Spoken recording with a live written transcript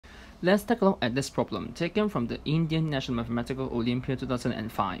Let's take a look at this problem taken from the Indian National Mathematical Olympiad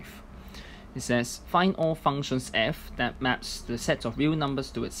 2005. It says, find all functions f that maps the set of real numbers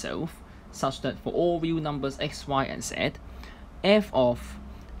to itself, such that for all real numbers x, y, and z, f of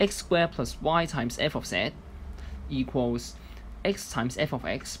x squared plus y times f of z equals x times f of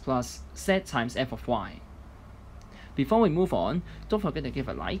x plus z times f of y. Before we move on, don't forget to give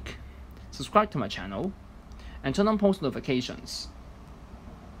a like, subscribe to my channel, and turn on post notifications.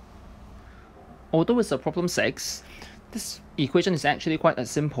 Although it's a problem 6, this equation is actually quite a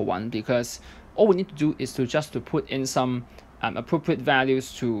simple one because all we need to do is to put in some appropriate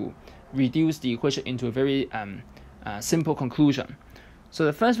values to reduce the equation into a very simple conclusion. So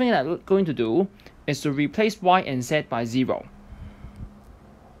the first thing that we're going to do is to replace y and z by 0.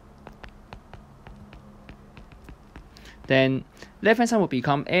 Then left hand side will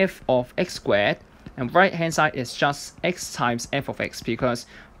become f of x squared, and right hand side is just x times f of x because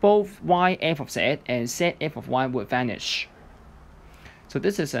both y f of z and z f of y will vanish. So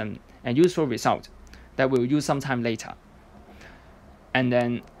this is a useful result that we'll use sometime later. And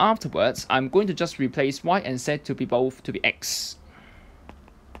then afterwards, I'm going to just replace y and z to be both to be x.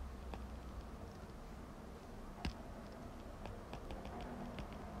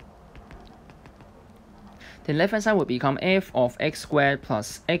 The left hand side will become f of x squared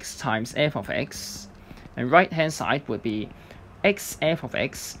plus x times f of x, and right hand side would be x f of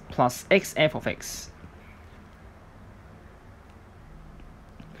x plus x f of x,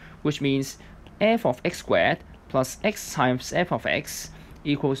 which means f of x squared plus x times f of x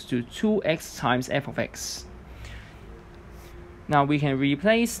equals to 2x times f of x. Now we can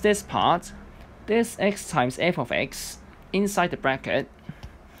replace this part, this x times f of x, inside the bracket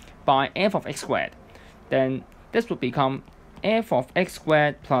by f of x squared. Then this would become f of x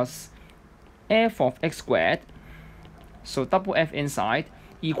squared plus f of x squared, so double f inside,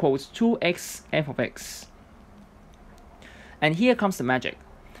 equals 2x f of x. And here comes the magic,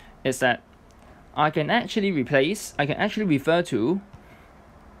 is that I can actually refer to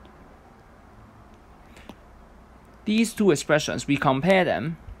these two expressions, we compare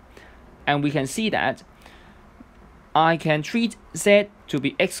them, and we can see that I can treat z to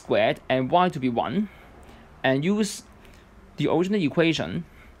be x squared and y to be 1, and use the original equation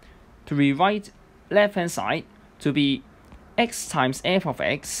to rewrite left hand side to be x times f of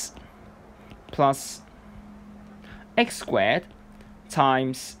x plus x squared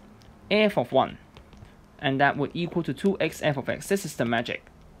times f of 1, and that would equal to 2x f of x. This is the magic.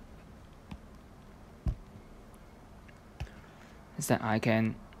 Is that I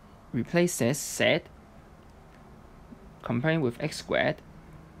can replace this z comparing with x squared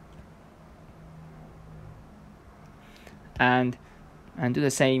and do the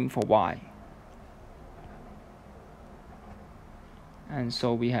same for y. And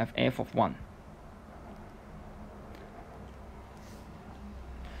so we have f of 1.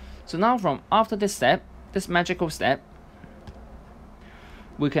 So now from after this step, this magical step,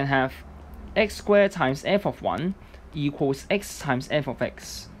 we can have x squared times f of 1 equals x times f of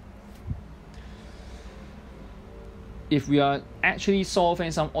x. If we are actually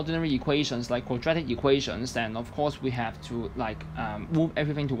solving some ordinary equations like quadratic equations, then of course we have to move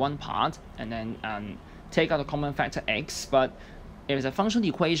everything to one part and then take out the common factor x. But if it's a functional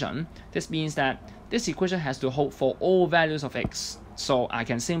equation, this means that this equation has to hold for all values of x. So I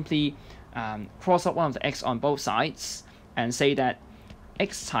can simply cross out one of the x on both sides and say that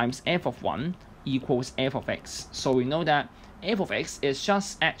x times f of 1 equals f of x. So we know that f of x is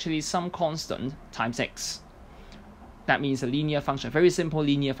just actually some constant times x. That means a linear function, very simple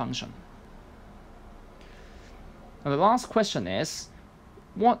linear function. Now the last question is,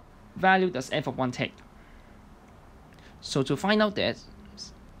 what value does f of 1 take? So to find out that,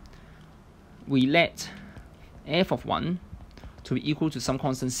 we let f of 1 to be equal to some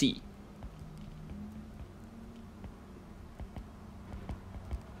constant c.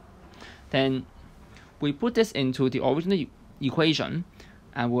 Then we put this into the original equation,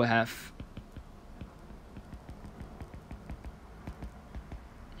 and we'll have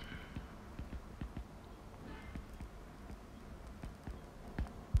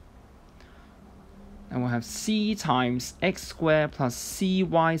c times x squared plus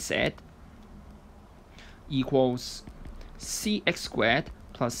cyz equals cx squared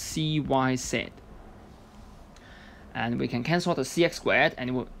plus cyz. And we can cancel the cx squared,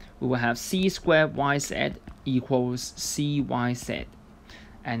 and we will have c squared yz equals cyz.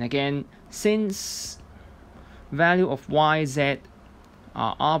 And again, since value of yz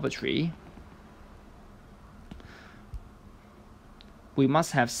are arbitrary, we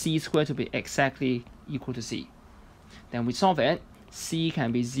must have c squared to be exactly equal to c. Then we solve it, C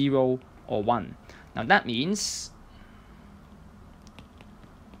can be 0 or 1. Now that means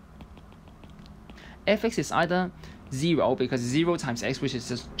fx is either 0 because 0 times x, which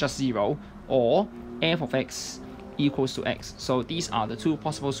is just 0, or f of x equals to x. So these are the two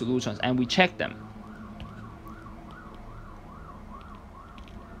possible solutions, and we check them.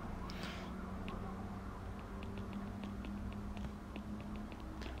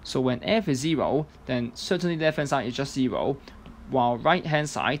 So when f is 0, then certainly left hand side is just 0, while right hand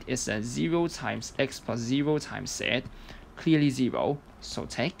side is 0 times x plus 0 times z, clearly 0, so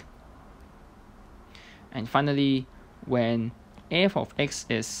take. And finally, when f of x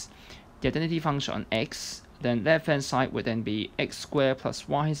is the identity function x, then left hand side would then be x squared plus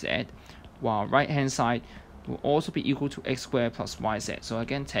yz, while right hand side will also be equal to x squared plus yz. So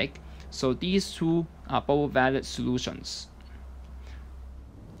again, take. So these two are both valid solutions.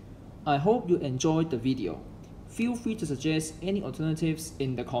 I hope you enjoyed the video. Feel free to suggest any alternatives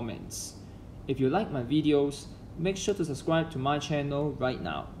in the comments. If you like my videos, make sure to subscribe to my channel right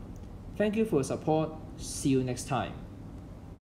now. Thank you for your support. See you next time.